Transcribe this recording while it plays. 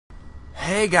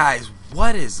Hey guys,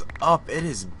 what is up? It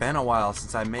has been a while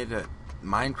since I made a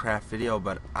Minecraft video,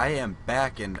 but I am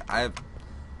back and I've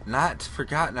not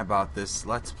forgotten about this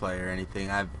Let's Play or anything.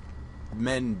 I've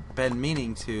been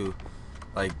meaning to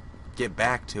like get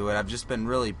back to it. I've just been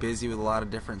really busy with a lot of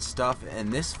different stuff,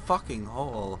 and this fucking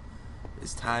hole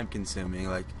is time consuming.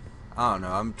 Like, I don't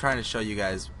know, I'm trying to show you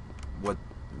guys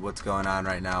what's going on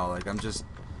right now. Like, I'm just,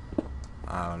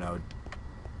 I don't know,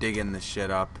 digging this shit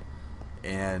up.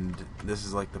 And this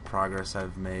is like the progress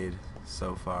I've made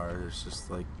so far. There's just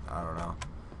like, I don't know,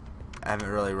 I haven't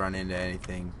really run into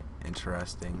anything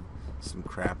interesting. Some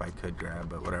crap I could grab,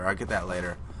 but whatever, I'll get that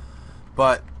later.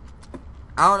 But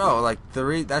I don't know, like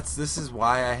this is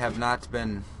why I have not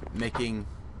been making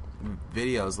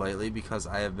videos lately, because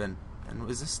I have been, and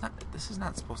this is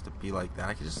not supposed to be like that.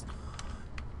 I could just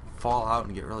fall out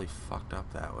and get really fucked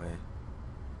up that way.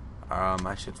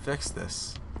 I should fix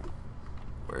this.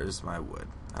 Where's my wood?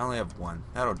 I only have one.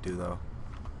 That'll do though.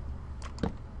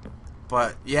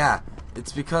 But yeah,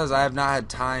 it's because I have not had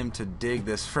time to dig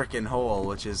this frickin' hole,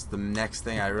 which is the next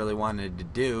thing I really wanted to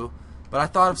do. But I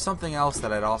thought of something else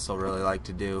that I'd also really like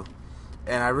to do.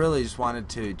 And I really just wanted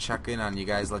to check in on you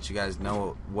guys, let you guys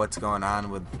know what's going on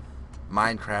with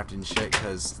Minecraft and shit,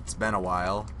 because it's been a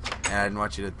while. And I didn't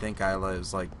want you to think I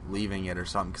was like leaving it or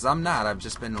something, because I'm not. I've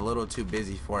just been a little too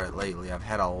busy for it lately. I've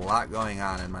had a lot going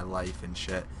on in my life and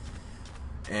shit.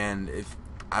 And if,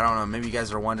 I don't know, maybe you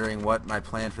guys are wondering what my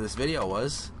plan for this video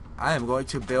was. I am going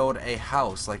to build a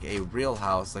house, like a real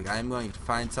house. Like, I am going to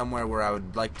find somewhere where I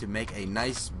would like to make a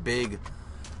nice, big,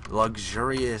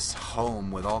 luxurious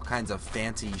home with all kinds of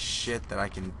fancy shit that I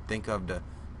can think of to...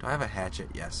 Do I have a hatchet?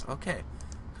 Yes. Okay.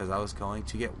 Because I was going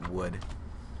to get wood.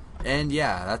 And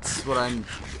yeah, that's what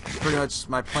pretty much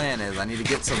my plan is. I need to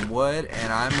get some wood,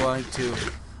 and I'm going to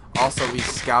also be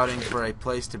scouting for a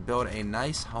place to build a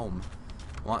nice home.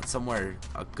 I want somewhere,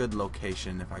 a good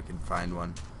location if I can find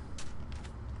one.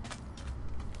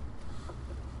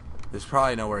 There's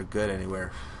probably nowhere good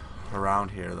anywhere around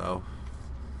here though.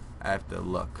 I have to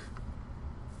look.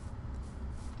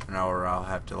 Or I'll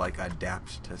have to like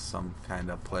adapt to some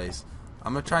kind of place.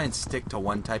 I'm gonna try and stick to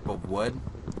one type of wood.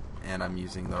 And I'm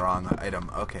using the wrong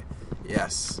item. Okay,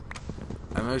 yes.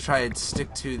 I'm gonna try and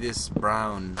stick to this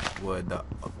brown wood.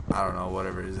 I don't know,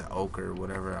 whatever it is, oak or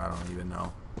whatever. I don't even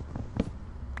know.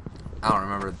 I don't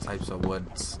remember the types of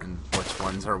woods and which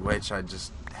ones are which. I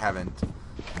just haven't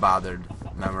bothered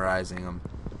memorizing them.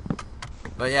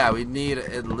 But yeah, we need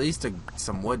at least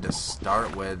some wood to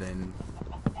start with, and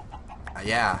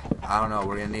yeah, I don't know.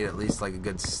 We're gonna need at least like a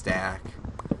good stack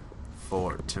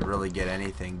to really get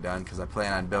anything done, because I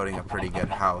plan on building a pretty good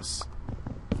house.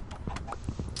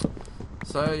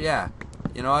 So yeah,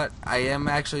 you know what, I am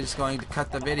actually just going to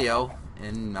cut the video,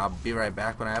 and I'll be right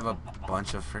back when I have a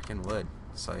bunch of freaking wood.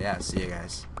 So yeah, see you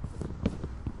guys.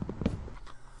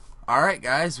 Alright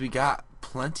guys, we got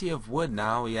plenty of wood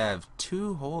now. We have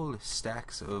 2 whole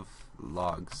stacks of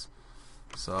logs,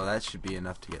 so that should be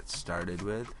enough to get started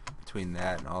with. Between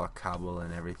that and all the cobble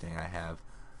and everything I have,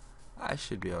 I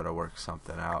should be able to work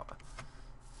something out.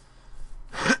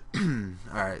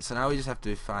 Alright, so now we just have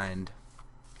to find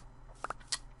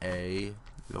a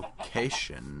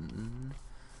location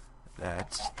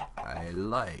that I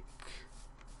like,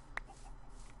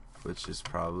 which is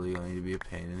probably going to be a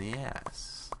pain in the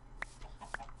ass.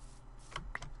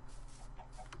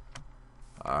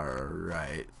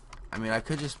 Alright. I mean, I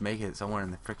could just make it somewhere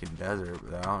in the frickin' desert,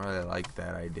 but I don't really like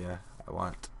that idea. I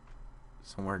want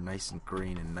somewhere nice and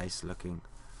green and nice looking.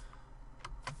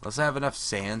 Let's have enough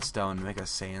sandstone to make a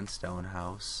sandstone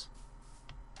house.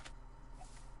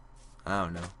 I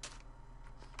don't know.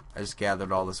 I just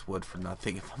gathered all this wood for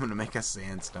nothing if I'm gonna make a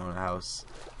sandstone house.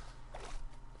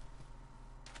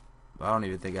 But I don't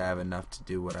even think I have enough to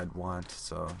do what I'd want,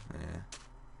 so yeah.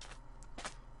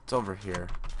 It's over here.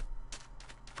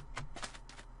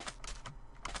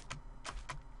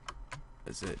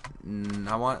 Is it?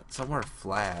 I want somewhere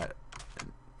flat.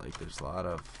 Like, there's a lot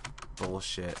of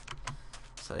bullshit.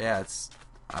 So yeah, it's,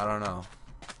 I don't know.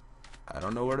 I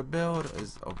don't know where to build.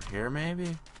 Is over here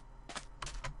maybe?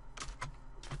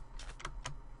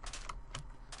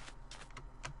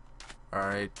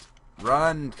 Alright.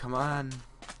 Run! Come on.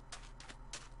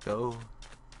 Go.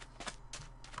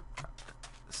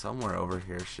 Somewhere over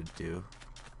here should do.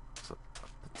 So,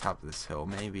 at the top of this hill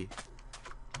maybe.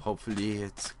 Hopefully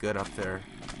it's good up there.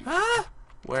 Ah!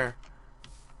 Where?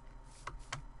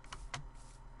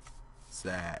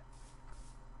 That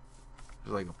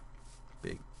there's like a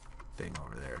big thing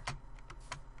over there.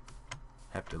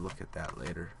 Have to look at that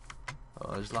later.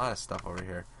 Oh, there's a lot of stuff over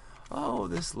here. Oh,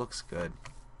 this looks good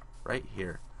right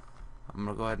here. I'm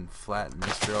gonna go ahead and flatten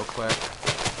this real quick,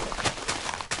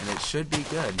 and it should be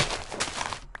good.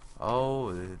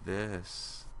 Oh,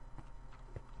 this.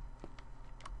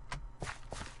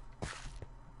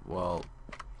 Well,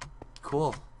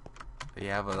 cool. You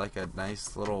have like a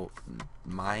nice little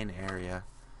mine area.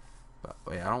 But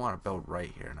wait, I don't want to build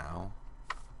right here now.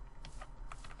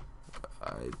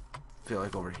 I feel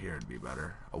like over here would be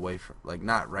better, away from, like,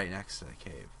 not right next to the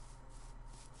cave.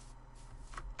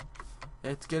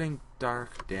 It's getting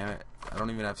dark, damn it. I don't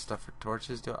even have stuff for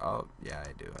torches, do I? Oh, yeah,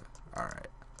 I do it. Alright.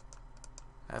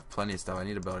 I have plenty of stuff. I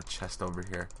need to build a chest over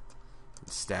here and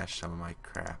stash some of my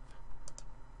crap.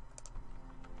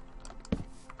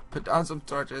 Put down some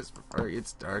torches before it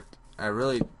gets dark. I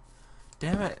really...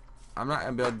 Damn it. I'm not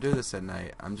going to be able to do this at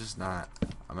night. I'm just not.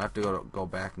 I'm going to have to go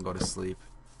back and go to sleep.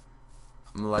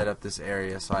 I'm going to light up this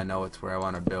area so I know it's where I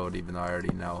want to build, even though I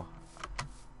already know.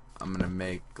 I'm going to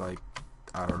make, like,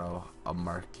 I don't know, a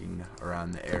marking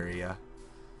around the area.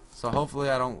 So hopefully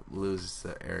I don't lose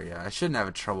the area. I shouldn't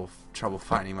have trouble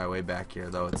finding my way back here,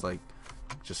 though. It's like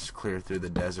just clear through the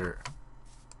desert.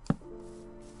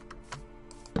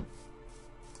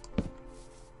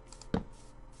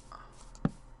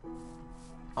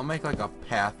 I'll make like a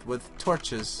path with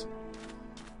torches.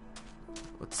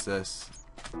 What's this?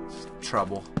 It's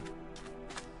trouble.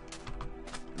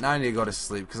 Now I need to go to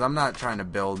sleep because I'm not trying to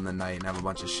build in the night and have a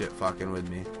bunch of shit fucking with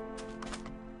me.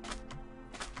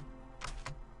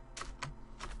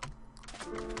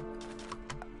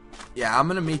 Yeah, I'm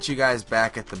gonna meet you guys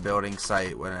back at the building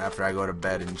site after I go to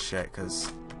bed and shit,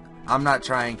 because I'm not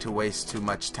trying to waste too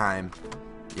much time,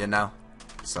 you know?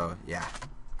 So, yeah.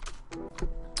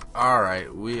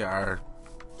 Alright, we are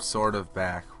sort of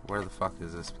back. Where the fuck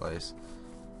is this place?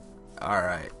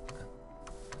 Alright.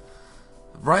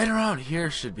 Right around here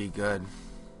should be good.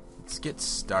 Let's get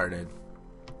started.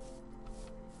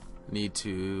 Need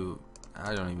to...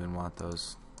 I don't even want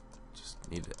those.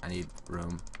 I need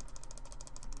room.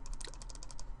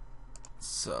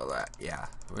 So that, yeah,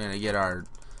 we're gonna get our,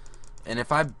 and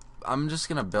if I'm just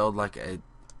gonna build like a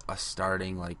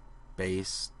starting like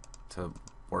base to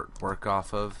work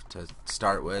off of to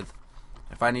start with.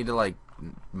 If I need to like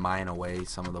mine away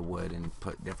some of the wood and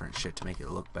put different shit to make it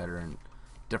look better and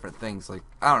different things, like,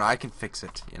 I don't know, I can fix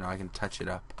it, you know, I can touch it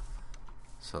up.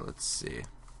 So let's see.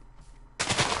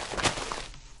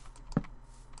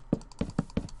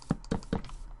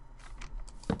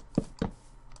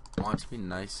 I want it to be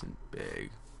nice and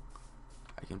big.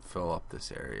 I can fill up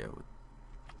this area with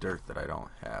dirt that I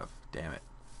don't have. Damn it.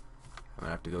 I'm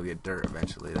gonna have to go get dirt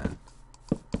eventually then.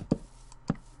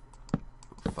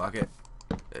 Fuck it.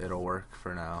 It'll work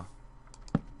for now.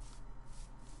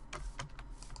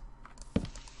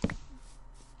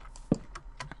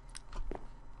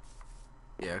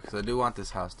 Yeah, because I do want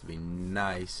this house to be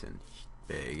nice and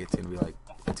big. It's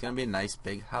gonna be a nice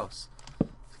big house.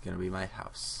 It's gonna be my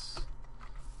house.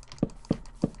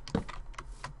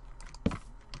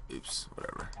 Oops,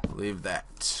 whatever. Leave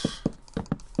that.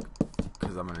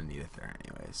 Because I'm going to need it there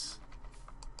anyways.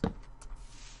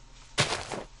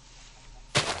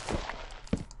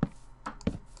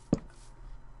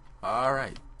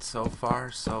 Alright, so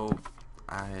far, so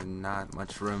I have not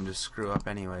much room to screw up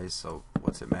anyways, so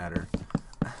what's it matter?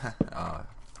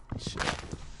 Shit.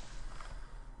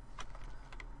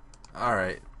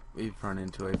 Alright, we've run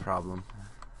into a problem.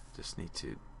 Just need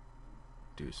to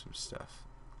do some stuff.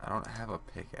 I don't have a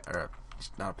pickaxe, or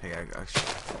not a pickaxe,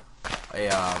 a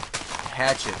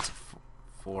hatchet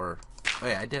for. Oh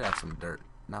yeah, I did have some dirt,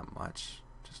 not much,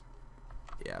 just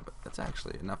yeah, but that's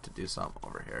actually enough to do something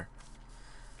over here.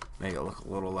 Make it look a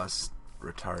little less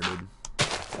retarded.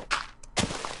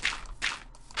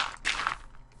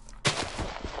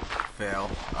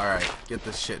 Fail. All right, get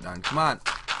this shit done. Come on.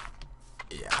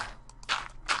 Yeah.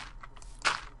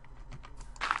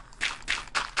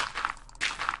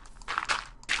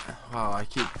 Wow,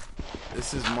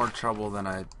 this is more trouble than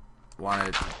I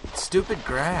wanted. Stupid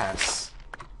grass.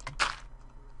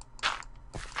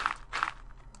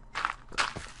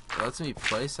 It lets me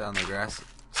place it on the grass.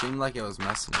 Seemed like it was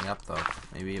messing me up though.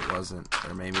 Maybe it wasn't,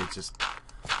 or maybe it's just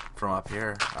from up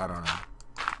here. I don't know.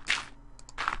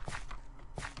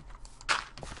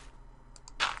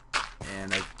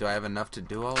 And do I have enough to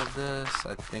do all of this?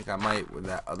 I think I might with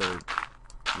that other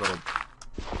little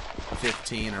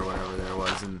 15 or whatever there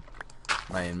was in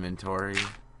my inventory.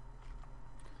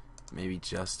 Maybe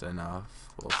just enough.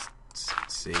 We'll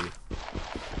see.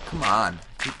 Come on.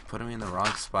 Keep putting me in the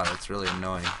wrong spot. It's really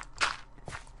annoying.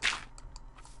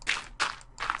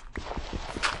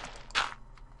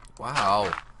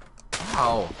 Wow.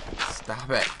 Wow. Stop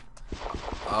it.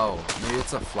 Oh, maybe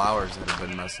it's the flowers that have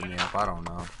been messing me up. I don't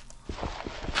know.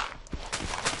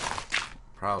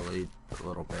 Probably a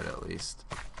little bit at least.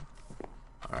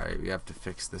 Alright, we have to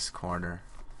fix this corner.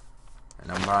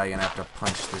 And I'm probably gonna have to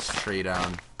punch this tree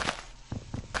down.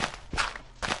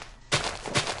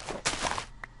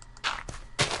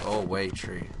 Go away,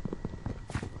 tree.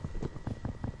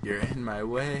 You're in my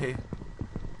way.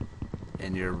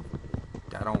 And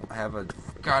I don't have a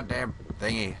goddamn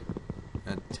thingy. It's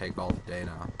gonna take all day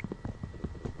now.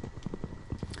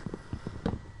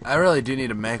 I really do need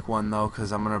to make one though,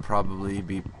 because I'm gonna probably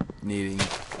be needing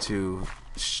to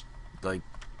like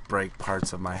break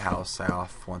parts of my house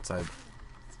off once I've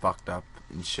fucked up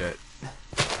and shit.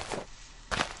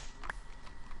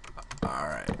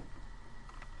 Alright.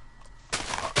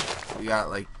 We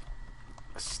got like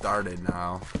started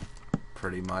now,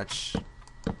 pretty much.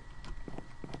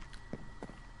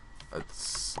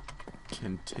 Let's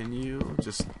continue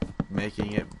just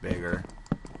making it bigger.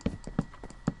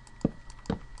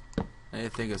 I need to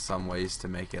think of some ways to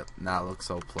make it not look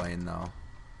so plain though.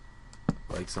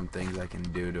 Like some things I can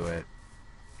do to it.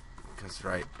 Because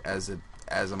right as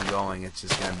I'm going, it's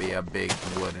just gonna be a big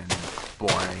wooden,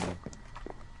 boring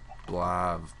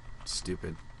blob,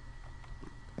 stupid.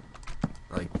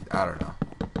 Like, I don't know.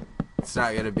 It's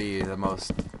not gonna be the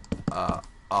most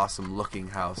awesome looking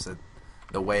house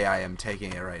the way I am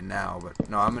taking it right now, but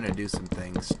no, I'm gonna do some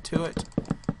things to it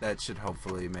that should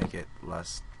hopefully make it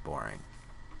less boring.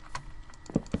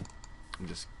 I'm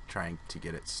just trying to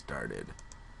get it started.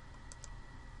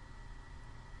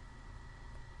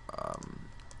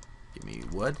 Give me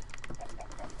wood.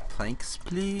 Planks,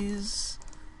 please.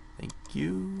 Thank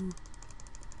you.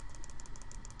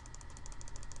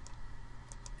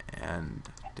 And,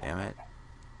 damn it,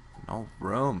 no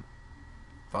room.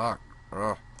 Fuck.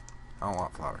 Ugh. I don't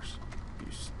want flowers.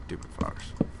 You stupid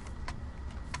flowers.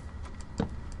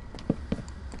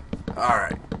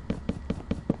 Alright.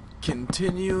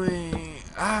 Continuing.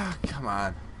 Ah, come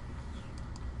on.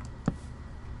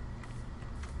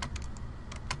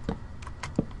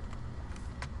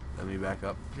 Let me back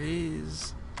up,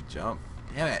 please. Jump.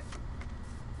 Damn it.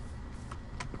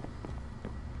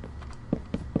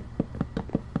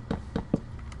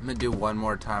 I'm gonna do one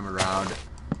more time around,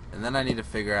 and then I need to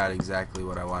figure out exactly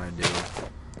what I want to do,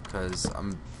 because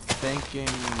I'm thinking,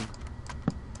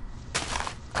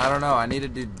 I don't know, I need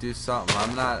to do something.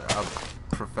 I'm not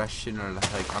a professional,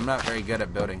 like, I'm not very good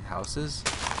at building houses,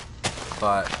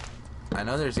 but I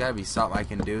know there's gotta be something I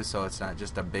can do so it's not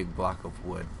just a big block of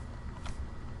wood.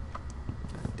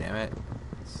 God damn it.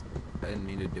 I didn't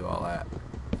mean to do all that.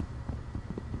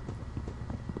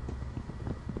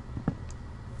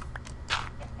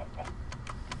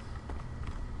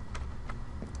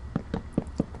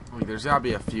 There's gotta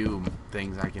be a few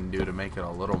things I can do to make it a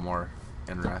little more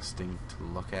interesting to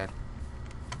look at.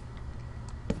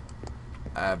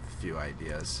 I have a few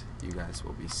ideas you guys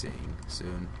will be seeing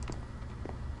soon.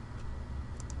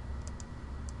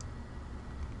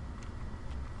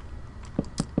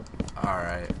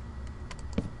 Alright.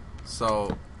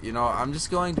 So, you know, I'm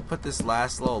just going to put this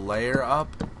last little layer up,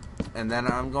 and then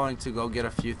I'm going to go get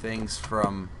a few things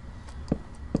from,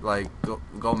 like,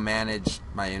 go manage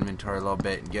my inventory a little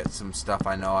bit and get some stuff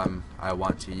I know I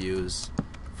want to use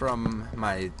from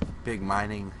my big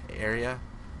mining area,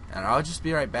 and I'll just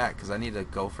be right back because I need to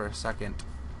go for a second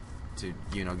to,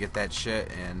 you know, get that shit.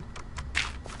 And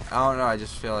I don't know, I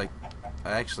just feel like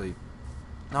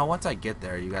once I get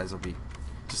there, you guys will be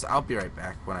I'll be right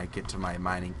back when I get to my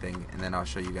mining thing, and then I'll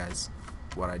show you guys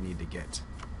what I need to get.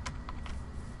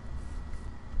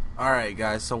 Alright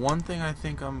guys, so one thing I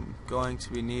think I'm going to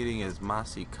be needing is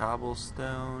mossy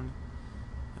cobblestone,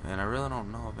 and I really don't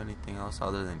know of anything else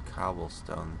other than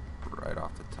cobblestone right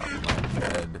off the top of my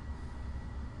head.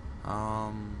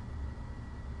 I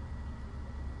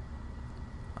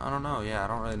don't know, yeah, I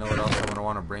don't really know what else I'm going to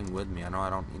want to bring with me. I know I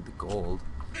don't need the gold.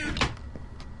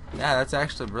 Yeah, that's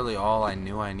actually really all I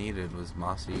knew I needed was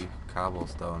mossy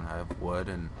cobblestone. I have wood,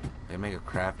 and I can make a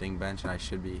crafting bench, and I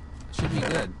should be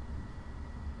good.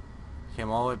 Came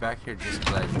all the way back here just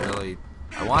because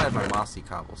I wanted my mossy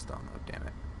cobblestone. Oh damn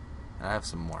it! And I have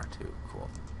some more too. Cool.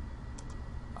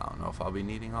 I don't know if I'll be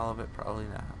needing all of it. Probably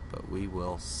not, but we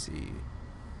will see.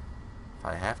 If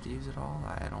I have to use it all,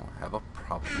 I don't have a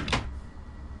problem.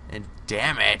 And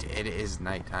damn it, it is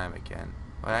nighttime again.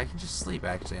 But I can just sleep,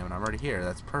 actually. I mean, I'm already here.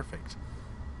 That's perfect.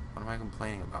 What am I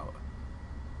complaining about?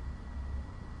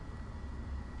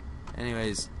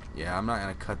 Anyways, yeah, I'm not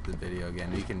going to cut the video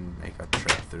again. We can make a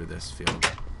trip through this field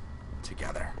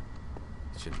together.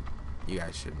 You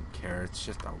guys shouldn't care. It's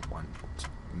just a 1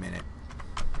 minute.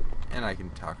 And I can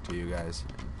talk to you guys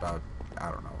about, I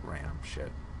don't know, random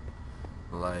shit.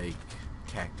 Like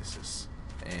cactuses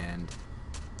and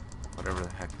whatever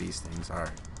the heck these things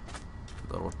are.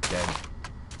 Little dead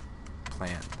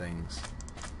plant things.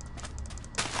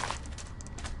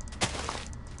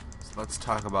 So let's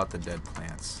talk about the dead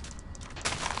plants.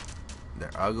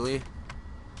 They're ugly,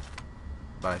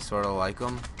 but I sort of like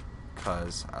them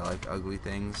because I like ugly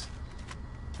things.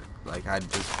 Like, I'd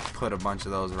just put a bunch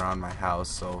of those around my house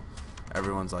so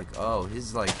everyone's like, oh,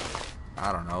 he's like,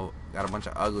 I don't know, got a bunch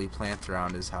of ugly plants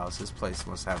around his house. His place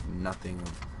must have nothing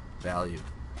of value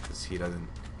because he doesn't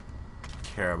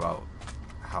care about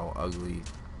how ugly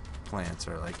plants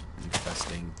are, like,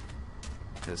 infesting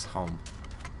his home.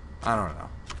 I don't know.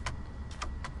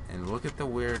 And look at the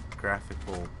weird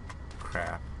graphical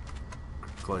crap.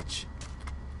 Glitch.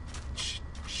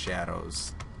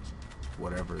 Shadows.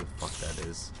 Whatever the fuck that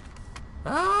is.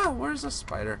 Ah, where's the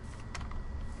spider?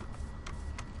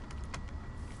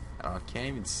 I can't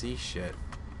even see shit.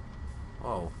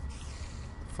 Whoa.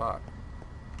 Fuck.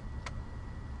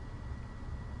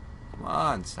 Come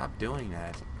on, stop doing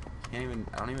that. I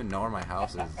don't even know where my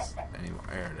house is anymore.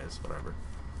 There it is, whatever.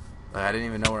 Like, I didn't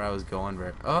even know where I was going.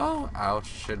 Oh, ouch,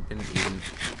 should have been even.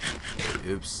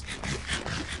 Oops.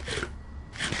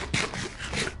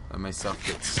 Let myself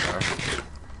get started.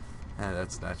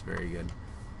 That's very good.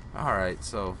 Alright,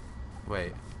 so,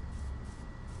 wait.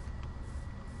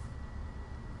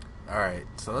 Alright,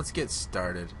 so let's get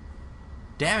started.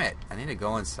 Damn it! I need to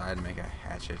go inside and make a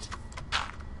hatchet.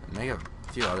 And make a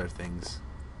few other things.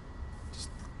 Just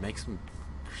make some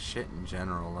shit in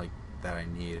general, like, that I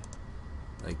need.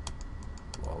 Like,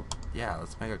 well, yeah,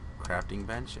 let's make a crafting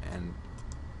bench and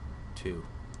 2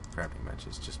 crafting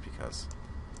benches, just because.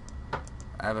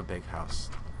 I have a big house.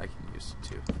 I can use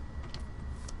 2.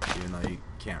 Even though you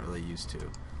can't really use 2.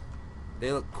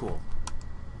 They look cool.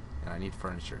 And I need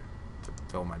furniture to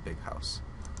fill my big house.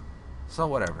 So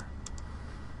whatever.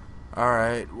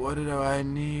 Alright, what do I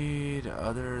need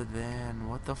other than...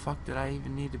 What the fuck did I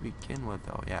even need to begin with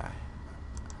though? Yeah.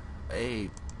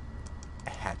 A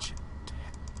hatchet.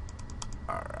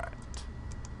 Alright.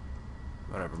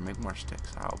 Whatever, make more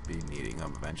sticks. I'll be needing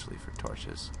them eventually for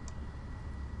torches.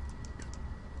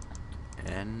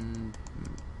 And...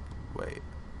 Wait.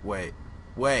 Oh,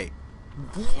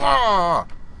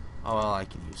 well, I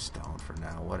can use stone for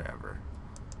now, whatever.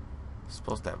 I'm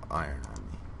supposed to have iron on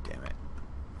me, damn it.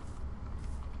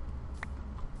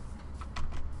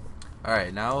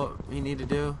 Alright, now what we need to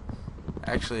do...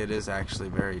 Actually, it is actually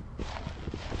very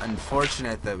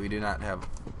unfortunate that we do not have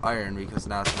iron, because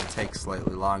now it's going to take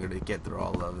slightly longer to get through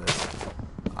all of this.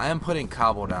 I am putting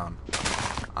cobble down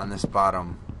on this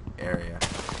bottom area.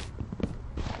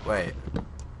 Wait.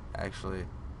 Actually,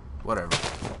 whatever.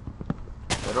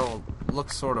 It'll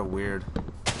look sort of weird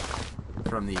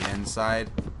from the inside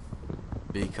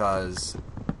because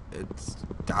it's,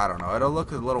 I don't know, it'll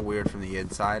look a little weird from the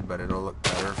inside, but it'll look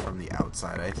better from the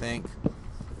outside, I think.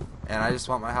 And I just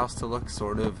want my house to look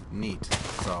sort of neat,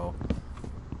 so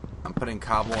I'm putting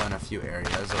cobble in a few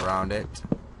areas around it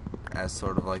as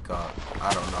sort of like a,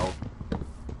 I don't know.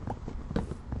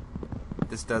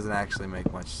 This doesn't actually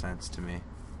make much sense to me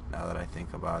now that I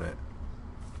think about it.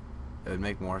 It would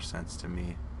make more sense to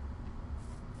me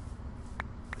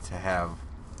to have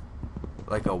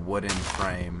like a wooden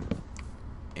frame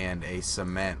and a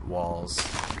cement walls.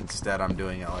 Instead I'm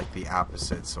doing it like the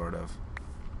opposite, sort of.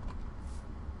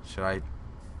 Should I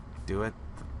do it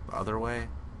the other way?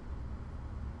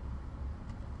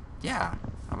 Yeah,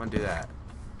 I'm gonna do that.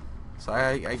 So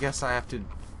I guess I have to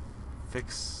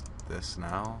fix this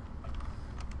now.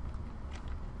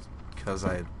 Because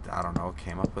I don't know,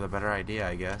 came up with a better idea,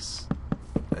 I guess.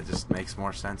 That just makes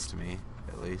more sense to me,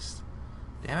 at least.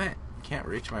 Damn it, can't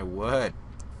reach my wood.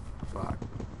 Fuck.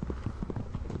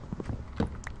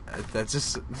 That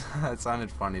just, that sounded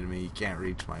funny to me. You can't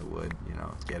reach my wood, you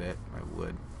know, get it? My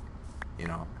wood. You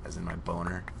know, as in my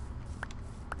boner.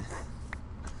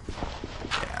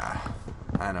 Yeah,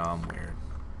 I know I'm weird.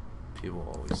 People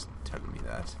always tell me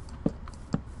that.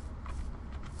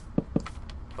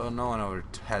 Well, no one ever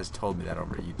has told me that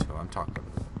over YouTube. I'm talking,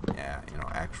 yeah, you know,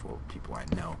 actual people I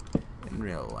know in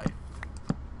real life.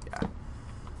 Yeah.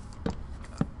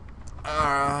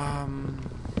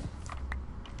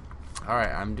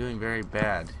 Alright, I'm doing very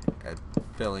bad at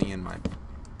filling in my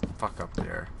fuck up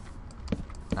there.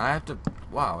 Now I have to,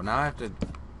 wow, now I have to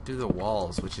do the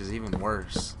walls, which is even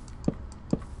worse.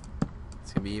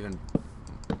 It's gonna be even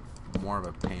more of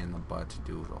a pain in the butt to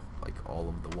do, like, all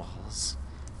of the walls.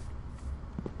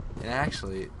 And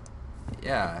actually,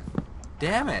 yeah,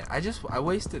 damn it, I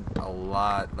wasted a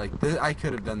lot. Like, I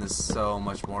could have done this so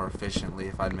much more efficiently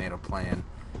if I'd made a plan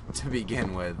to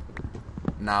begin with.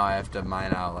 Now I have to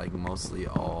mine out, like, mostly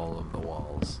all of the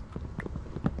walls.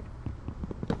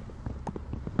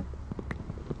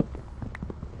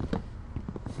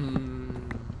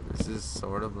 This is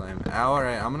sort of lame.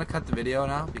 Alright, I'm gonna cut the video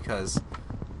now because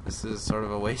this is sort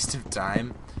of a waste of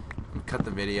time. I'm gonna cut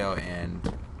the video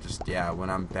and just, yeah, when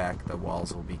I'm back, the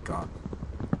walls will be gone.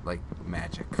 Like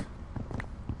magic.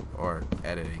 Or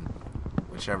editing.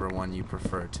 Whichever one you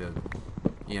prefer to,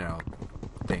 you know,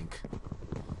 think.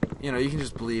 You know, you can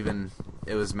just believe in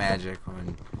it was magic.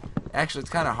 Actually, it's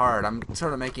kind of hard. I'm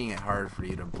sort of making it hard for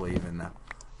you to believe in the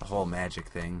whole magic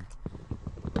thing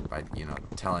by, you know,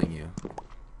 telling you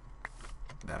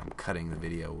that I'm cutting the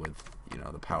video with, you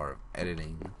know, the power of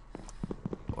editing.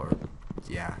 Or,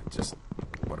 yeah, just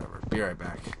whatever. Be right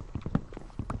back.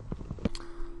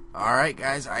 Alright,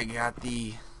 guys, I got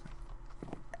the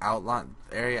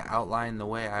area outlined the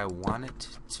way I want it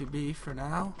to be for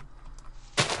now.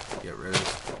 Get rid of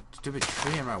this stupid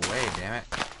tree in my way, damn it.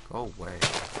 Go away.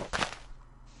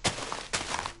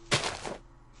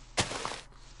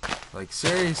 Like,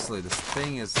 seriously, this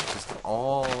thing is just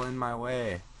all in my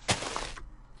way.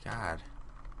 God.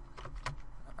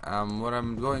 What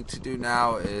I'm going to do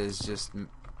now is just,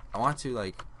 I want to,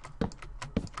 like,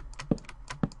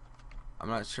 I'm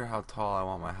not sure how tall I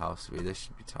want my house to be. This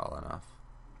should be tall enough.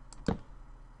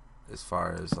 As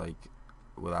far as, like,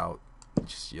 without,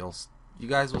 just, you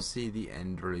guys will see the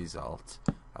end result.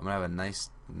 I'm gonna have a nice,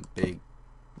 big,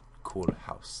 cool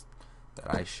house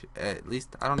that I should, at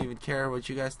least, I don't even care what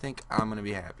you guys think. I'm gonna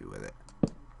be happy with it.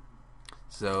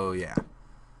 So, yeah.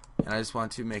 And I just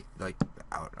want to make, like, the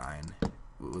outline,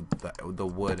 with the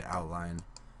wood outline.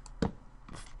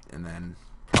 And then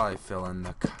probably fill in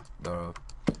the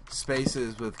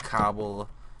spaces with cobble.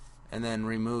 And then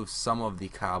remove some of the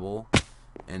cobble.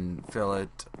 And fill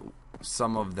it,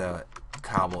 some of the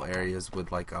cobble areas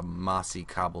with like a mossy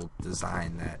cobble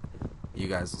design that you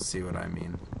guys will see what I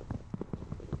mean.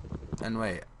 And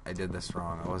wait, I did this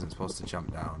wrong. I wasn't supposed to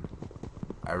jump down.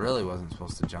 I really wasn't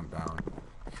supposed to jump down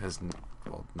because,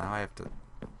 well, now I have to,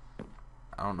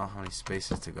 I don't know how many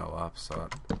spaces to go up, so,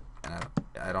 and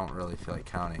I don't really feel like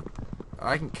counting.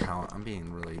 I can count. I'm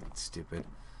being really stupid.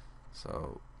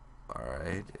 So,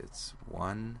 alright, it's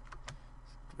one,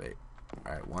 wait.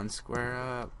 Alright, one square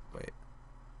up. Wait.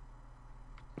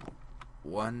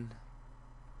 One.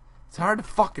 It's hard to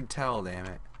fucking tell, damn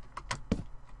it.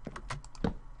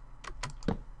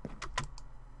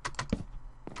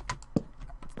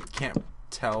 Can't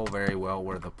tell very well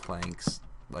where the planks,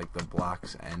 like the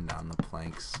blocks, end on the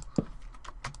planks.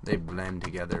 They blend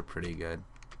together pretty good.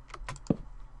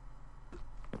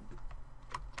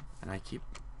 And I keep.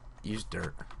 Use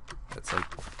dirt. That's like.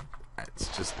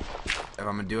 It's just, if I'm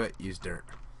gonna do it, use dirt.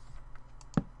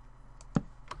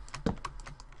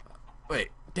 Wait,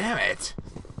 damn it!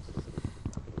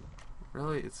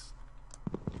 Really, it's,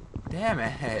 damn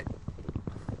it!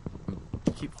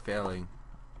 I keep failing.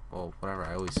 Well, whatever,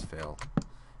 I always fail.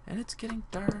 And it's getting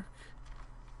dark,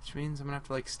 which means I'm gonna have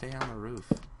to like stay on the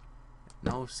roof.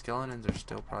 No, skeletons are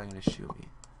still probably gonna shoot me.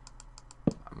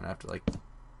 I'm gonna have to like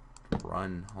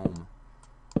run home.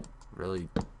 Really,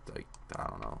 like, I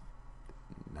don't know.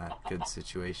 Not good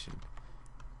situation.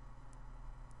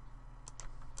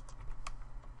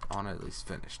 I want to at least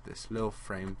finish this little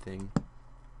frame thing.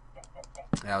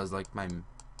 That was like my,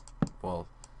 well,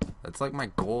 that's like my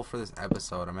goal for this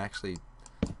episode. I'm actually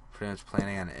pretty much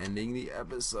planning on ending the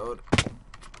episode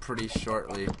pretty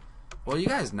shortly. Well, you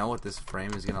guys know what this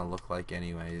frame is gonna look like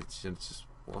anyway. It's just,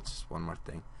 well, it's just one more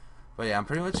thing. But yeah, I'm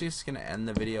pretty much just gonna end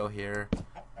the video here,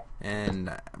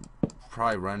 and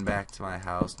probably run back to my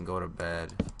house and go to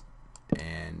bed.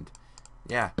 And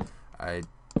yeah, I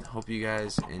hope you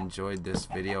guys enjoyed this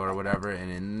video or whatever, and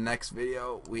in the next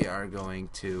video we are going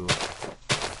to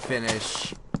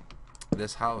finish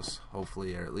this house,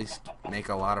 hopefully, or at least make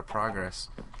a lot of progress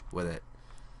with it.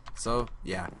 So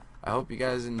yeah, I hope you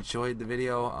guys enjoyed the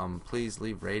video. Please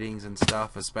leave ratings and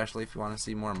stuff, especially if you want to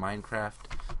see more Minecraft.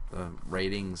 The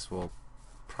ratings will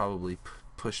probably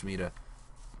push me to,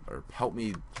 or help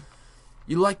me.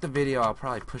 You like the video, I'll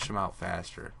probably push them out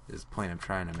faster, is the point I'm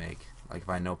trying to make. Like, if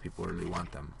I know people really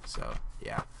want them. So,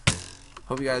 yeah.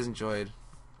 Hope you guys enjoyed.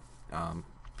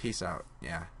 Peace out.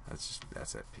 Yeah, that's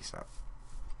it. Peace out.